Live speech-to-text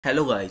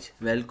Hello guys,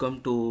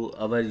 welcome to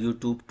our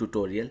YouTube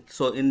tutorial.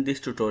 So in this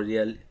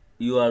tutorial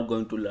you are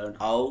going to learn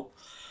how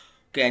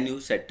can you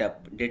set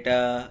up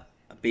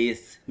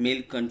database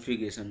mail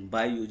configuration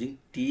by using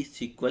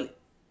T-SQL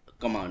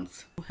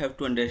commands. You have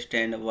to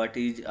understand what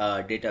is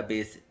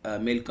database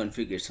mail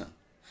configuration.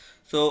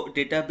 So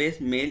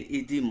database mail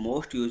is the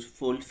most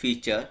useful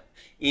feature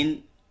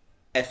in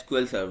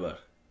SQL Server,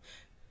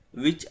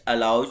 which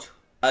allows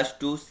us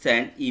to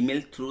send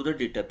email through the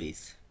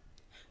database.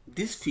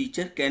 This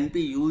feature can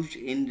be used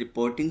in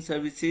reporting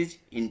services,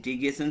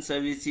 integration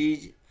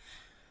services,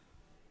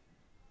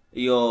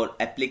 your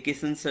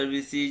application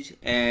services,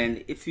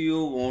 and if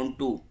you want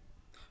to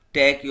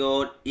take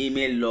your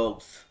email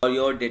logs or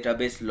your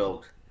database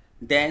logs,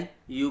 then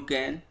you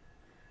can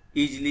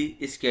easily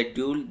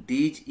schedule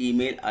these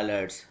email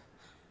alerts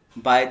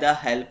by the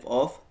help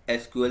of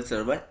SQL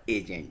Server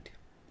agent.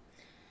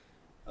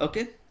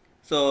 Okay,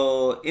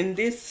 so in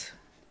this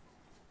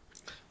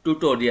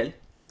tutorial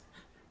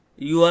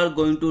you are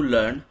going to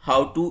learn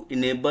how to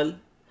enable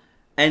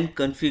and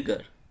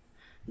configure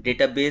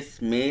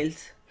database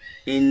mails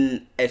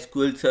in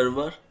SQL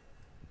Server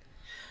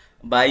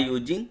by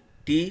using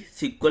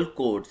T-SQL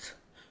codes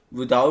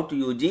without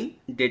using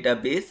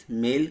database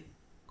mail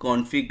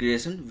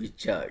configuration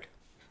wizard.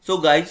 So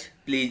guys,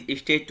 please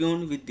stay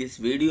tuned with this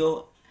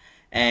video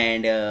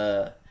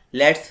and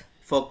let's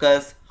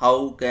focus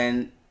how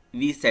can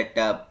we set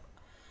up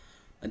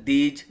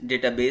these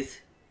database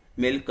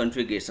mail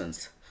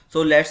configurations.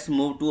 So let's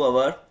move to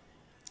our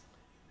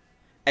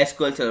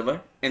SQL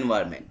Server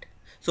environment.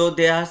 So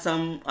there are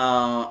some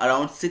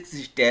around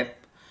 6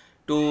 steps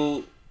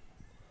to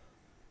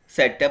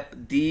set up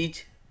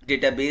these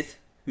database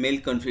mail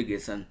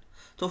configuration.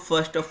 So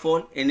first of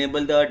all,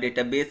 enable the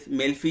database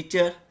mail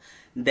feature.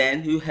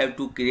 Then you have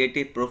to create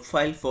a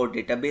profile for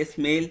database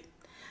mail.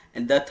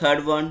 And the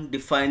third one,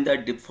 define the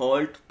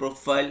default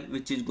profile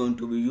which is going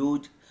to be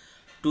used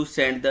to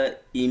send the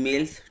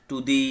emails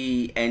to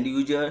the end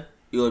user,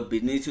 your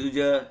business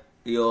user,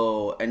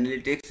 your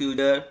analytics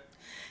user.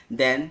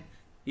 Then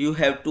you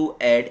have to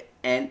add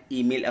an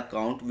email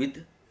account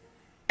with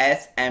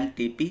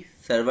SMTP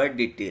server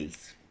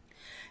details.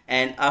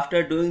 And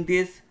after doing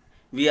this,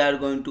 we are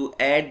going to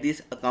add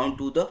this account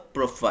to the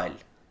profile.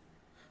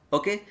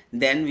 Okay,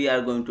 then we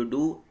are going to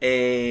do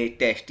a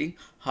testing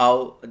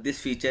how this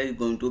feature is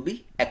going to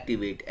be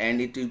activated and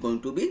it is going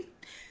to be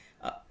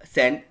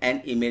send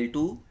an email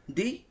to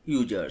the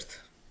users.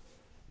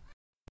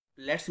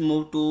 Let's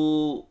move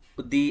to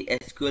the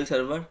SQL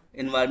Server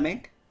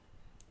environment.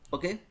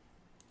 Okay,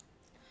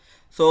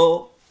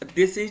 so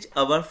this is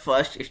our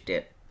first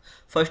step.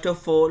 First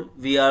of all,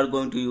 we are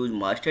going to use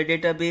master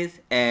database,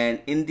 and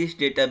in this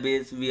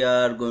database we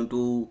are going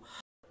to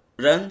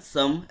run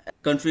some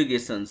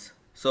configurations.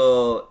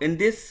 So in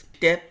this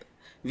step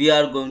we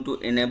are going to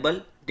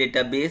enable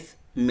database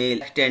mail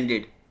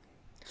extended.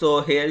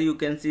 So here you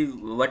can see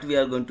what we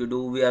are going to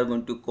do. We are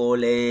going to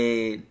call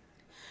a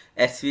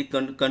SV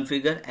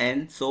configure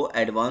and show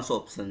advanced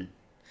option.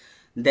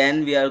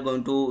 Then we are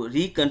going to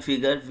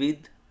reconfigure with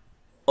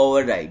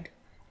override,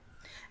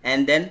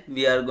 and then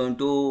we are going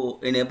to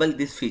enable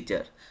this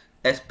feature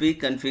sp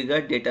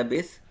configure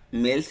database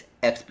mails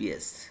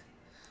xps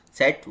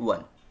set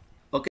 1.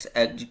 Okay, let's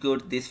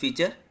execute this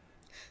feature,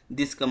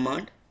 this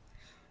command.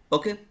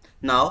 Okay,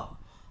 now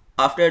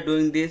after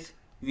doing this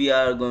we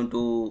are going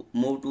to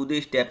move to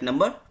the step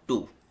number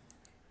 2.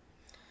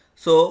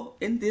 So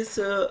in this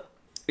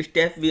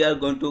step we are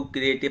going to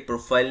create a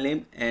profile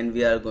name and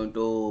we are going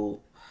to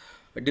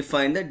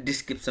define the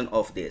description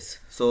of this.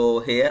 So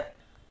here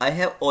I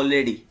have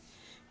already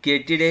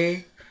created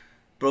a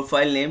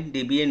profile name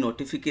DBA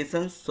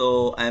notifications,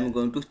 so I am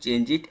going to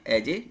change it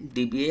as a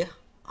DBA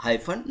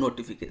hyphen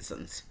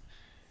notifications.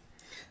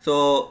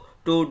 So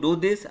to do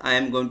this I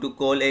am going to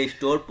call a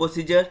store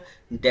procedure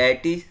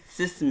that is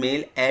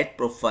sysmail add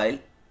profile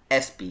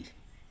sp.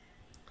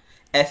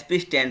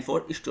 SP stand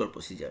for store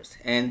procedures,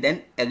 and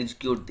then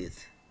execute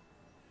this.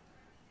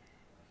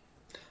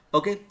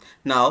 Okay,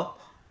 now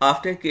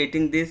after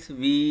creating this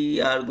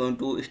we are going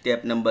to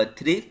step number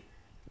 3.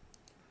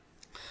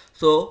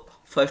 So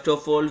first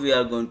of all we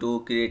are going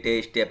to create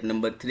a step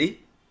number 3.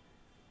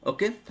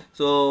 Okay,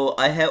 so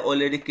I have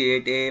already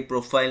created a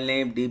profile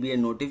name DBA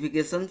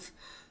notifications,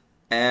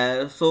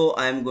 so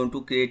I am going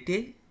to create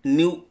a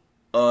new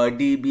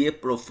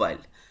DBA profile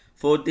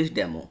for this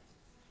demo.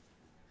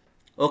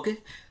 Okay,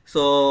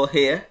 so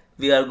here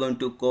we are going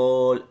to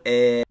call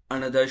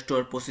another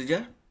store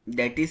procedure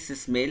that is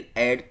sysmail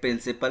add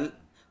principal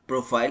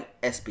profile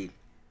sp.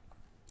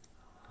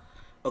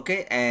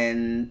 Okay,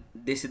 and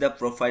this is the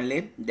profile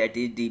name that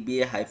is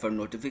DBA hyphen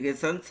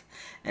notifications,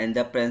 and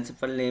the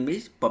principal name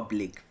is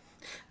public.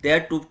 There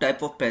are two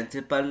type of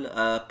principal,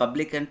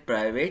 public and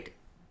private,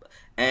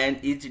 and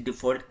each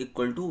default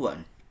equal to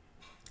 1.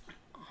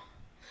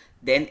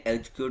 Then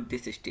execute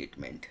this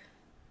statement.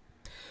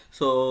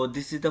 So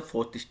this is the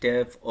fourth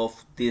step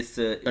of this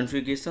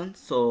configuration.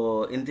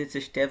 So in this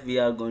step we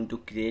are going to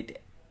create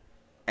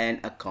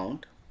an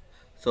account.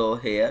 So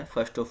here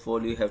first of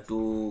all you have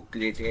to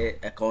create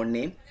a account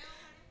name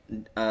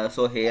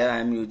So here I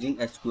am using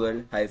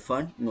SQL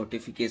hyphen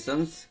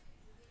notifications,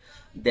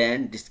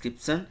 then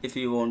description. If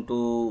you want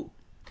to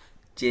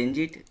change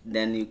it,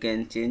 then you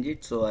can change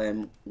it. So I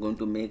am going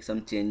to make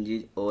some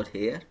changes over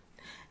here,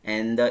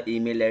 and the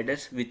email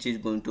address which is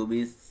going to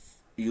be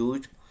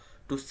used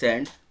to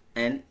send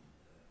an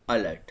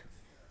alert.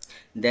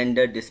 Then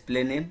the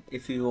display name,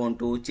 if you want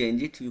to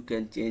change it, you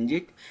can change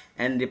it,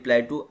 and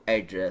reply to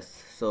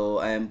address. So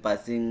I am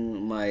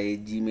passing my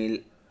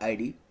Gmail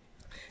ID,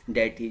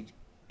 that is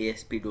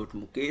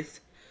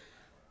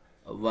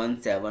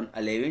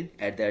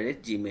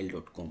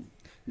asp.mukesh1711@gmail.com.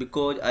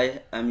 Because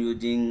I am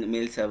using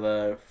mail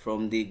server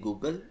from the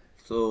Google,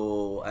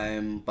 so I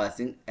am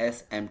passing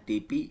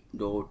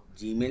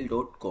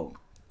smtp.gmail.com,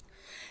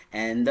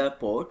 and the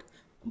port,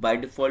 by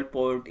default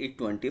port is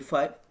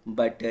 25,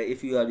 but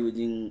if you are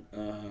using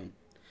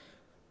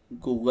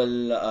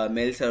Google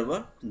mail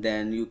server,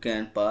 then you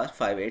can pass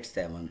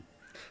 587.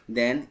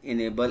 Then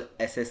enable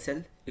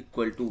SSL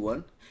equal to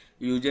 1,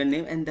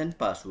 username and then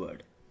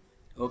password.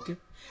 Okay.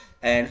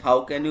 And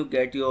how can you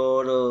get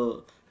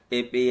your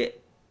API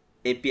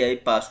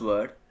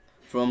password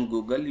from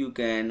Google? You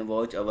can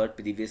watch our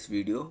previous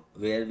video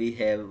where we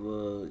have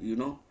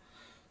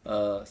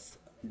uh,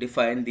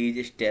 defined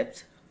these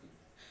steps.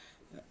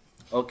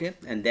 Okay,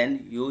 and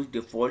then use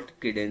default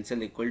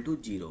credential equal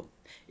to 0.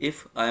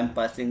 If I am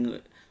passing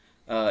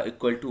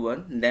equal to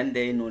 1, then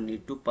there is no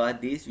need to pass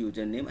this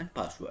username and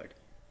password.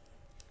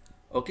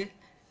 Okay,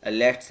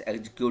 let's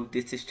execute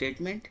this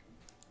statement.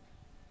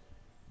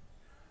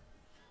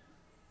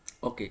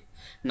 Okay,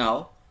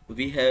 now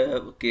we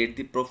have created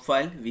the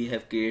profile, we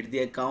have created the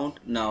account.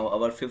 Now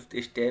our fifth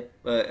step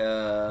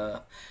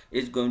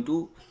is going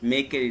to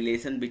make a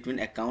relation between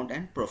account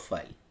and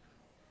profile.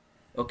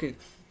 Okay,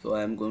 so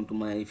I am going to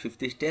my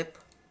fifth step.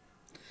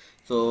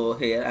 So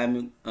here I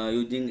am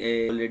using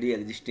a already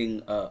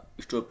existing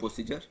store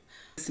procedure.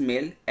 This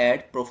mail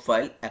add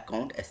profile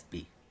account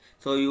sp.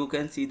 So you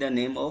can see the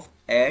name of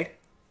add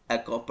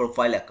account,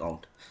 profile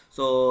account.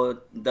 So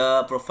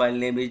the profile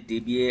name is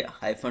dba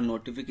hyphen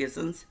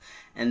notifications,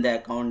 and the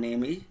account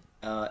name is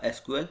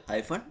SQL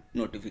hyphen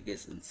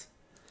notifications.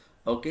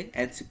 Okay,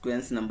 and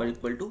sequence number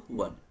equal to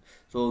 1.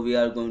 So we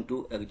are going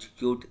to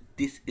execute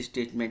this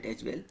statement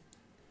as well.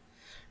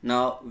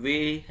 Now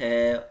we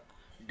have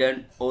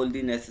done all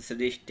the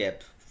necessary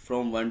steps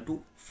from 1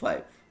 to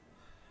 5.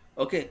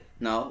 Okay,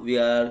 now we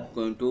are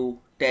going to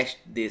test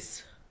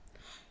this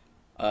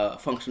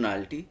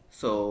functionality.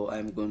 So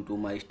I'm going to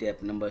my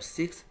step number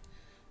 6.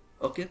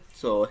 Okay,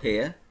 so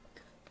here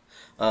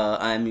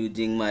I am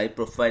using my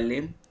profile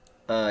name,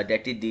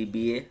 that is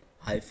dba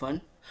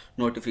hyphen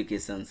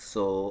notifications.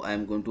 So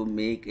I'm going to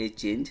make a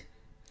change.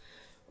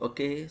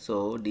 Okay,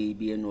 so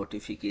dba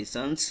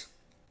notifications.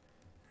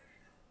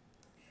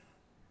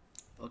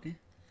 Okay,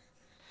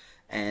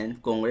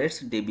 and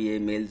congrats, dba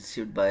mail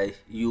received by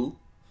you.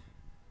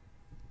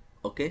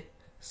 Okay,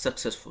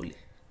 successfully.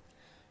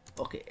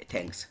 Okay,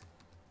 thanks.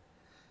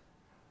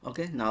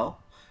 Okay, now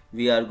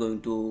we are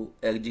going to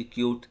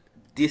execute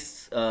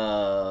this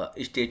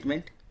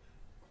statement,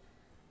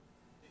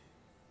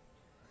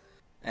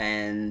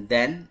 and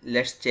then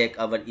let's check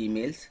our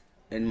emails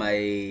in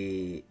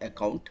my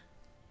account,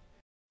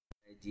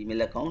 my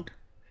Gmail account,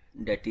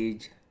 that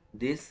is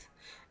this,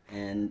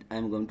 and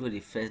I'm going to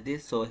refresh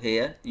this. So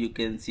here you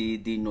can see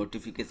the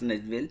notification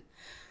as well,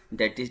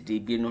 that is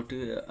dba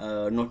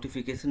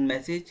notification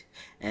message,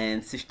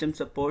 and system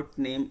support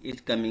name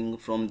is coming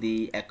from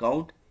the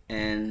account,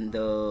 and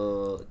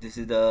this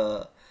is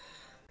the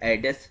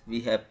address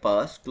we have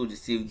passed to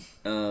receive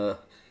the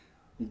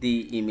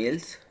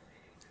emails,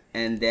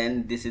 and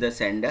then this is the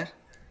sender.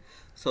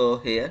 So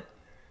here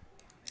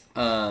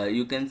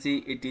you can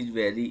see it is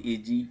very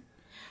easy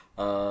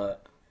uh,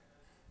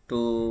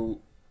 to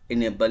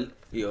enable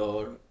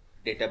your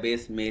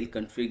database mail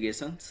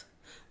configurations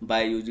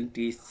by using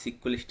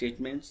T-SQL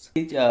statements.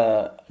 Please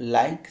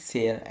like,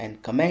 share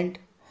and comment,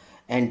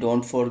 and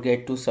don't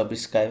forget to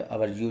subscribe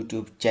our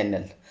YouTube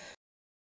channel.